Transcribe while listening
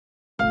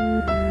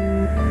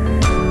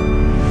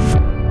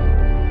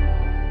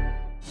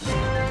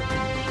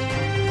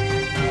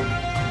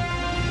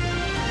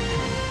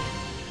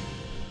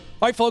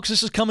All right, folks,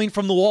 this is coming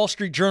from the Wall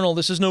Street Journal.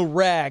 This is no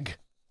rag.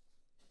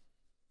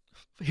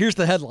 Here's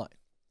the headline.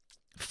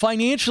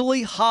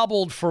 Financially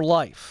hobbled for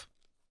life.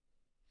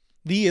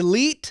 The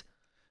elite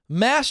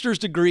master's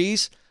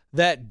degrees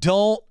that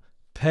don't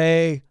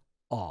pay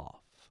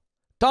off.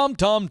 Tom,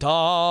 tom,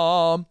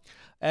 tom.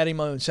 Adding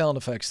my own sound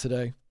effects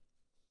today.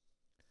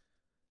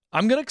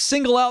 I'm going to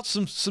single out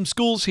some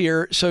schools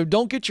here, so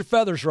don't get your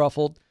feathers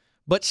ruffled,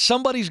 but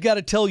somebody's got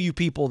to tell you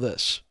people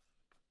this.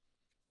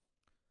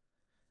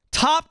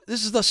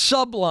 This is the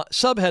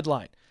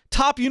sub-headline.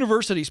 Top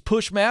universities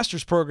push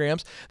master's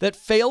programs that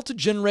fail to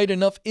generate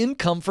enough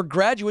income for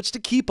graduates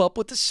to keep up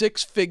with the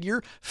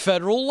six-figure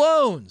federal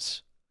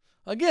loans.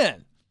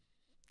 Again,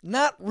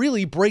 not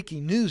really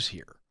breaking news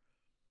here.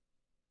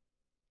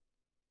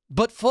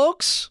 But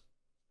folks,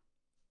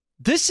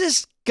 this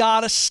has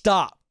got to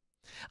stop.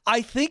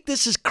 I think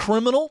this is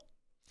criminal.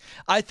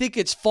 I think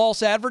it's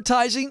false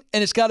advertising,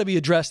 and it's got to be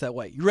addressed that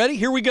way. You ready?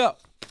 Here we go.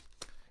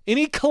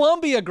 Any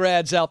Columbia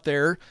grads out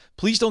there,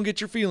 please don't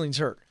get your feelings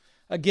hurt.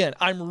 Again,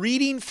 I'm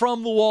reading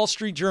from the Wall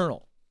Street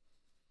Journal.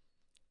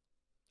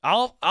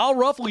 I'll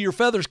ruffle your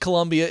feathers,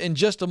 Columbia, in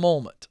just a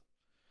moment.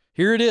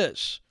 Here it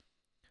is.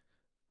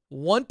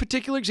 One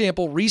particular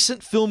example,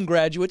 recent film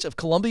graduates of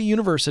Columbia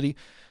University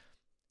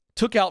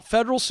took out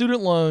federal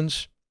student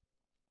loans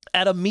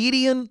at a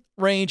median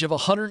range of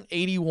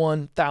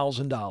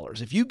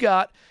 $181,000. If you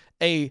got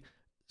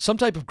some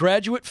type of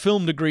graduate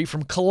film degree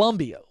from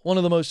Columbia, one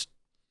of the most,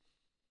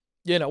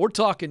 we're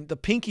talking the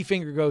pinky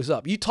finger goes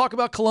up. You talk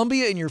about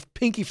Columbia and your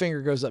pinky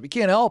finger goes up. You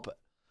can't help it.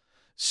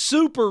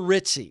 Super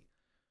ritzy.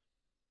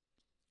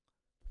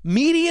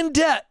 Median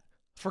debt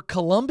for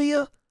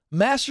Columbia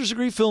master's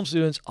degree film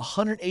students,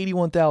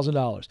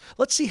 $181,000.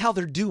 Let's see how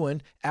they're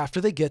doing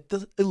after they get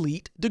the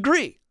elite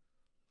degree.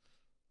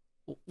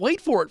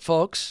 Wait for it,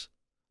 folks.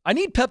 I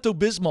need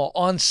Pepto-Bismol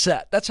on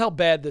set. That's how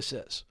bad this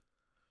is.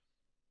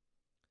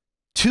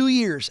 2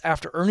 years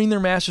after earning their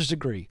master's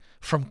degree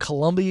from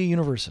Columbia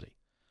University,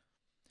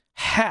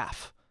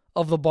 half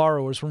of the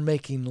borrowers were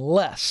making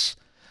less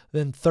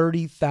than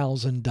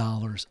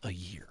 $30,000 a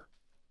year.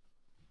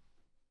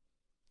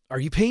 Are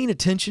you paying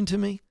attention to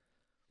me?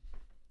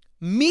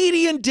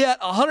 Median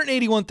debt,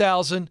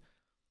 $181,000.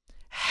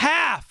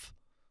 Half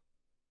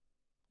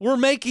were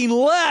making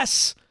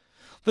less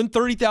than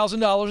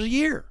 $30,000 a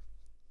year.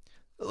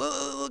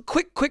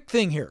 Quick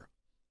thing here.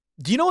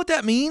 Do you know what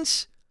that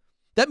means?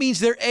 That means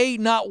they're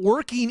not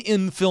working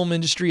in the film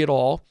industry at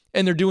all,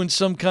 and they're doing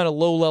some kind of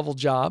low-level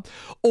job,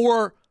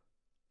 or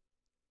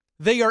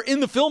they are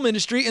in the film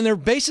industry and they're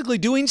basically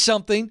doing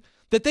something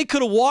that they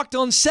could have walked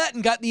on set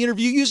and gotten the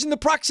interview using the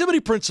proximity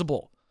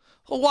principle.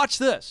 Well, watch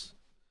this.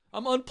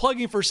 I'm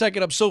unplugging for a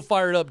second. I'm so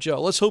fired up, Joe.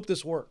 Let's hope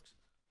this works.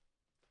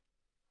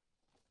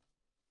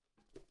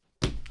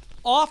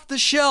 Off the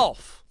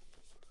shelf.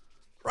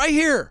 Right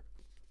here.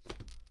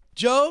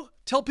 Joe,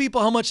 tell people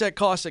how much that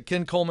costs at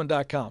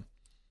kencoleman.com.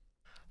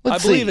 I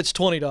believe it's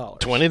 $20.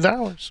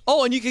 $20.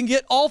 Oh, and you can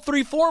get all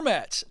three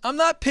formats. I'm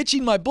not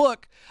pitching my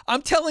book.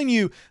 I'm telling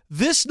you,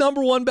 this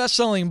 #1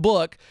 best-selling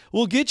book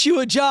will get you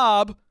a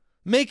job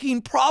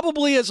making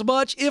probably as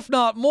much, if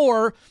not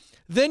more,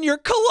 than your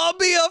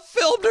Columbia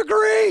film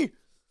degree.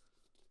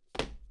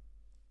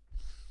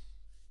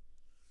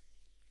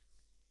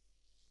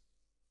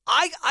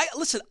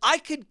 Listen, I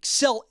could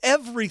sell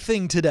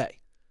everything today.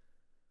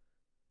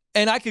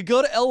 And I could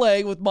go to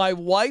LA with my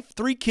wife,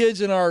 3 kids,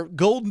 and our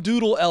golden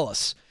doodle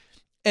Ellis.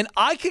 And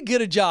I could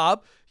get a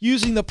job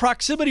using the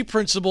proximity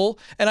principle,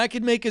 and I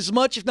could make as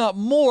much, if not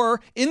more,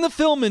 in the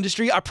film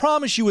industry, I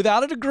promise you,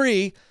 without a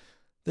degree,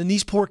 than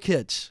these poor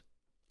kids.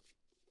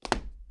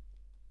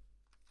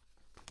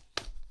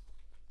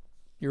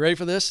 You ready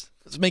for this?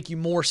 Let's make you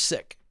more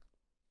sick.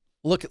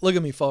 Look at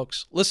me,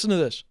 folks. Listen to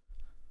this.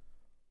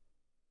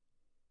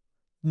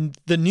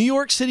 The New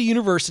York City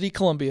University,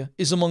 Columbia,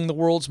 is among the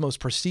world's most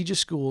prestigious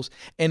schools,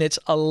 and its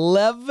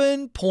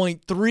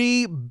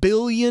 $11.3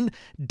 billion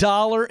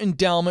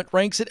endowment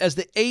ranks it as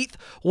the 8th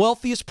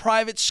wealthiest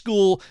private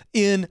school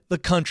in the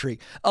country.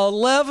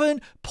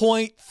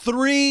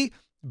 $11.3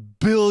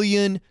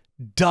 billion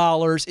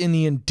in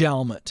the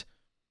endowment.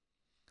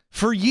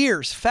 For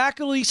years,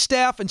 faculty,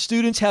 staff, and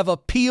students have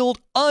appealed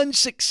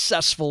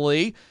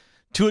unsuccessfully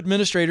to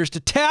administrators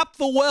to tap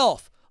the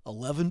wealth,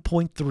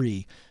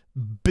 $11.3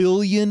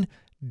 billion,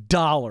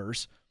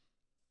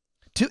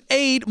 to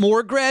aid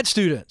more grad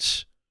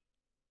students.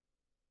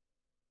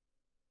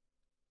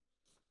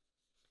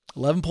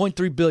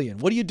 $11.3 billion.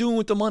 What are you doing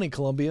with the money,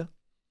 Columbia?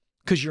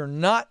 Because you're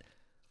not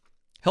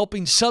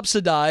helping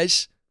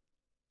subsidize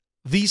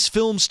these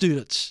film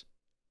students.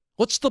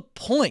 What's the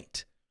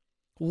point?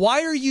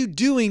 Why are you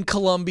doing,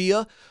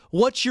 Columbia,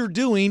 what you're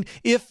doing,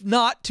 if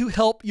not to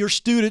help your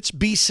students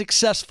be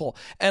successful?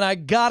 And I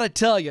gotta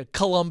tell you,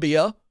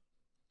 Columbia,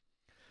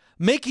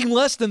 making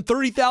less than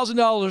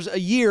 $30,000 a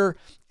year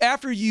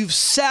after you've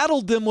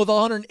saddled them with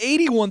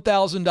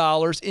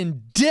 $181,000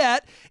 in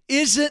debt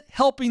isn't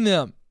helping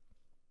them.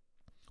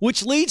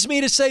 Which leads me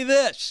to say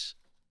this.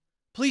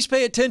 Please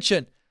pay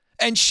attention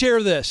and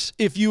share this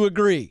if you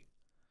agree.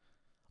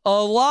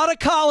 A lot of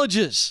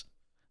colleges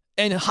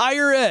and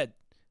higher ed,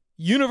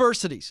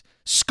 universities,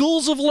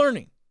 schools of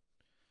learning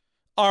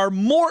are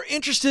more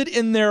interested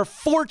in their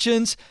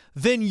fortunes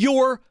than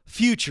your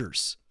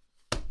futures.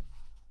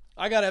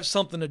 I got to have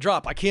something to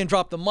drop. I can't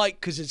drop the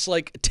mic because it's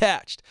like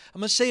attached.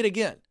 I'm going to say it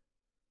again.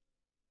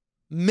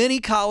 Many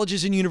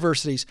colleges and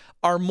universities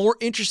are more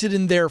interested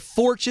in their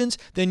fortunes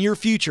than your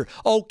future.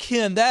 Oh,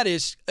 Ken, that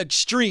is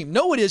extreme.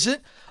 No, it isn't.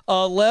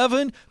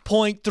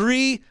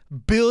 $11.3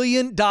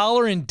 billion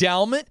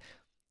endowment.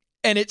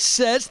 And it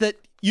says that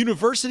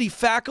university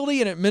faculty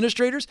and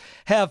administrators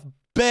have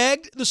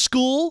begged the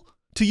school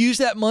to use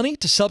that money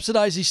to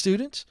subsidize these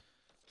students.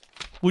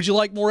 Would you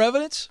like more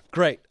evidence?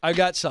 Great. I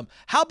got some.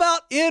 How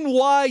about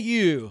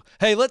NYU?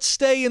 Hey, let's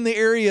stay in the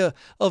area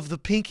of the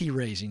pinky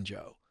raising,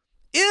 Joe.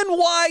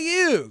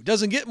 NYU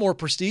doesn't get more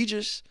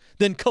prestigious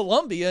than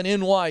Columbia and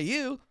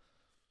NYU.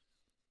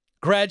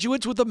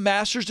 Graduates with a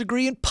master's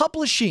degree in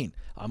publishing.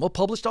 I'm a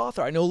published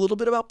author. I know a little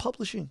bit about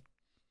publishing.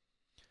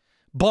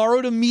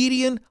 Borrowed a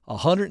median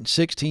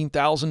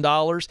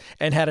 $116,000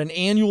 and had an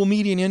annual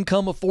median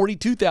income of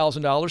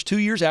 $42,000 2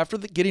 years after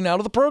getting out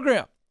of the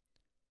program.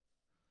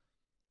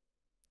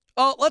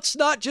 Oh, let's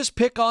not just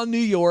pick on New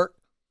York.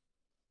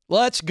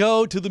 Let's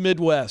go to the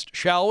Midwest,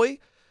 shall we?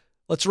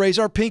 Let's raise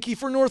our pinky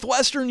for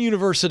Northwestern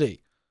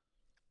University,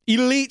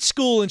 elite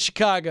school in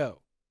Chicago.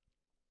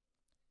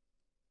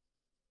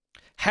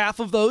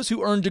 Half of those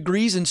who earned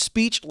degrees in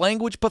speech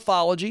language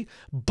pathology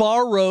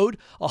borrowed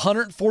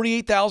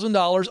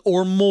 $148,000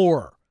 or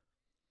more.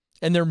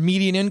 And their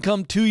median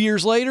income 2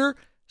 years later,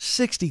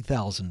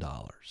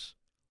 $60,000.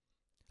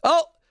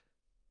 Oh,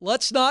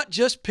 let's not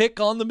just pick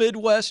on the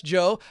Midwest,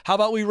 Joe. How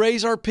about we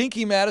raise our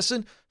pinky,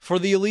 Madison, for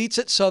the elites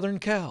at Southern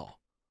Cal?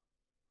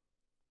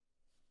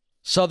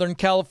 Southern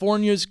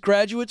California's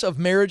graduates of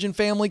marriage and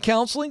family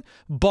counseling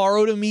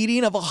borrowed a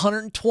median of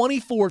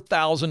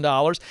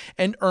 $124,000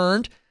 and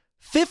earned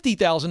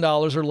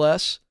 $50,000 or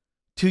less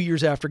 2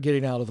 years after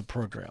getting out of the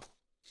program.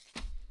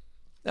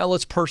 Now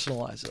let's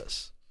personalize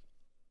this.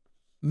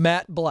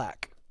 Matt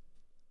Black,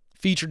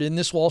 featured in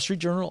this Wall Street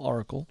Journal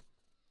article,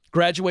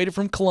 graduated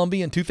from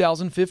Columbia in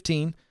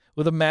 2015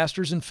 with a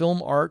master's in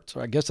film art.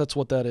 So I guess that's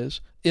what that is.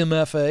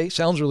 MFA.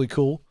 Sounds really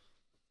cool.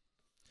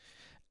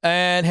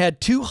 And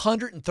had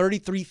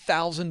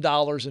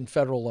 $233,000 in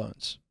federal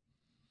loans.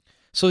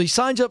 So he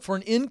signs up for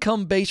an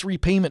income-based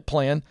repayment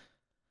plan.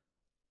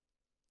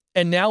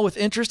 And now with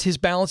interest, his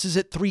balance is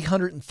at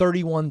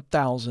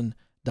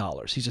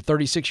 $331,000. He's a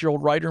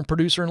 36-year-old writer and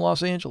producer in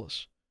Los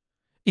Angeles.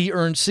 He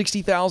earned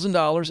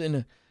 $60,000 in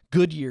a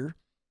good year.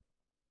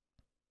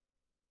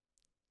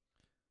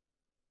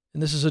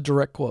 And this is a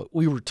direct quote.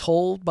 "We were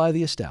told by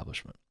the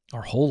establishment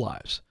our whole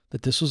lives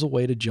that this was a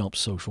way to jump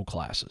social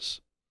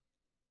classes.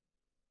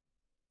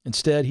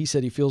 Instead, he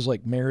said he feels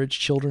like marriage,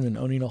 children, and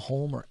owning a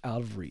home are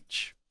out of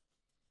reach."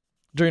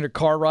 During a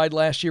car ride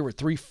last year with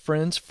three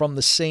friends from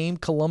the same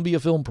Columbia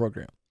film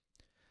program,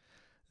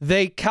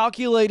 they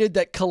calculated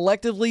that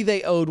collectively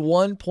they owed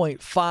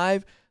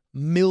 $1.5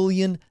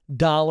 million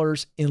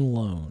in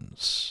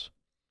loans.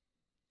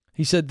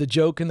 He said the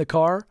joke in the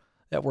car,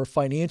 that we're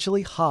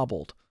financially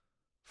hobbled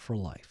for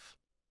life.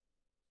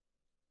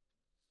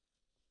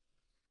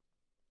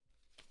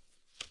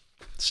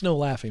 It's no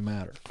laughing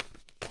matter.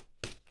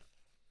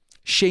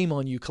 Shame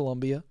on you,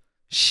 Columbia.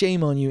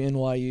 Shame on you,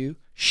 NYU.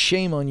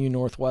 Shame on you,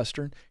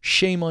 Northwestern.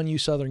 Shame on you,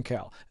 Southern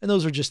Cal. And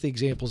those are just the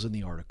examples in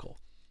the article.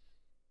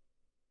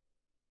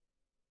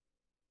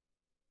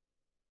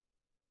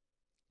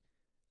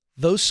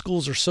 Those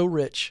schools are so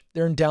rich,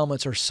 their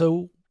endowments are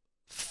so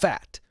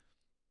fat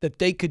that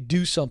they could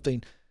do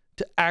something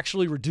to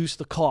actually reduce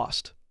the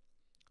cost.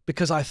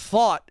 Because I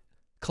thought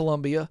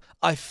Columbia,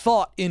 I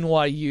thought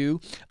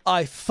NYU,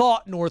 I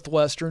thought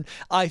Northwestern,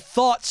 I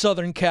thought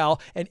Southern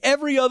Cal, and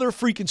every other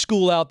freaking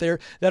school out there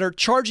that are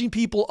charging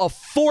people a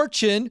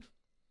fortune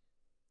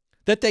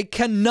that they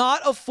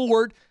cannot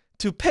afford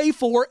to pay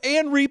for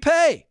and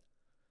repay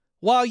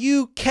while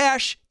you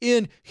cash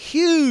in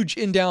huge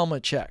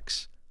endowment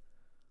checks.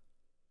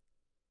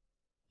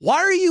 Why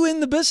are you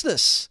in the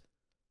business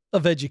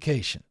of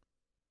education?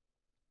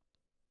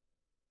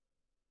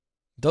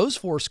 Those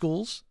four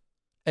schools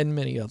and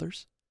many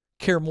others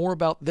care more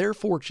about their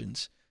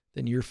fortunes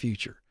than your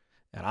future.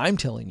 And I'm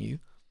telling you,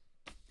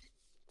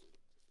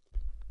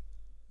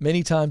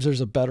 many times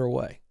there's a better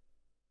way.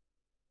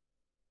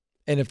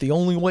 And if the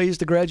only way is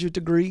the graduate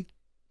degree,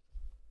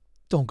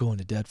 don't go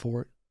into debt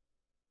for it.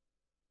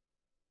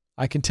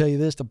 I can tell you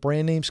this, the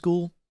brand name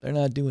school, they're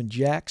not doing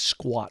jack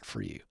squat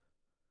for you.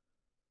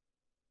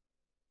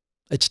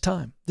 It's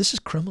time. This is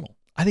criminal.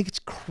 I think it's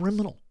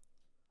criminal.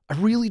 I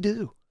really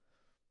do.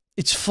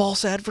 It's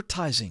false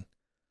advertising.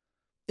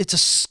 It's a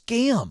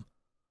scam.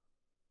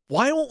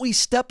 Why don't we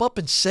step up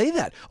and say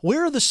that?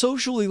 Where are the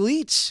social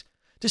elites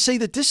to say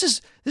that this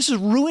is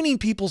ruining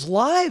people's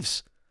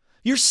lives?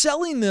 You're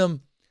selling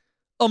them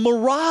a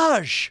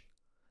mirage,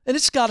 and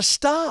it's got to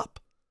stop.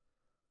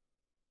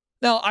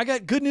 Now, I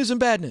got good news and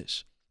bad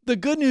news. The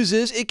good news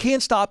is it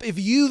can't stop if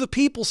you, the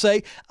people,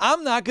 say,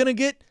 I'm not going to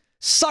get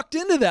sucked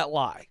into that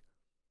lie.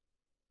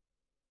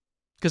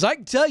 Because I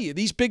can tell you,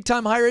 these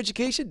big-time higher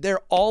education,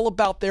 they're all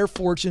about their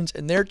fortunes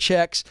and their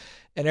checks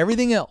and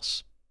everything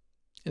else.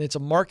 And it's a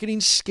marketing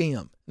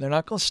scam. And they're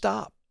not going to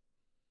stop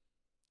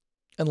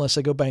unless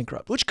they go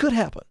bankrupt, which could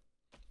happen.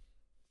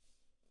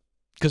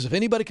 Because if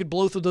anybody could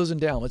blow through those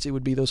endowments, it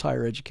would be those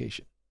higher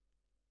education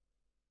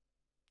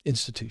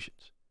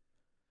institutions.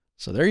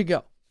 So there you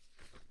go.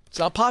 It's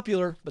not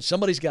popular, but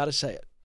somebody's got to say it.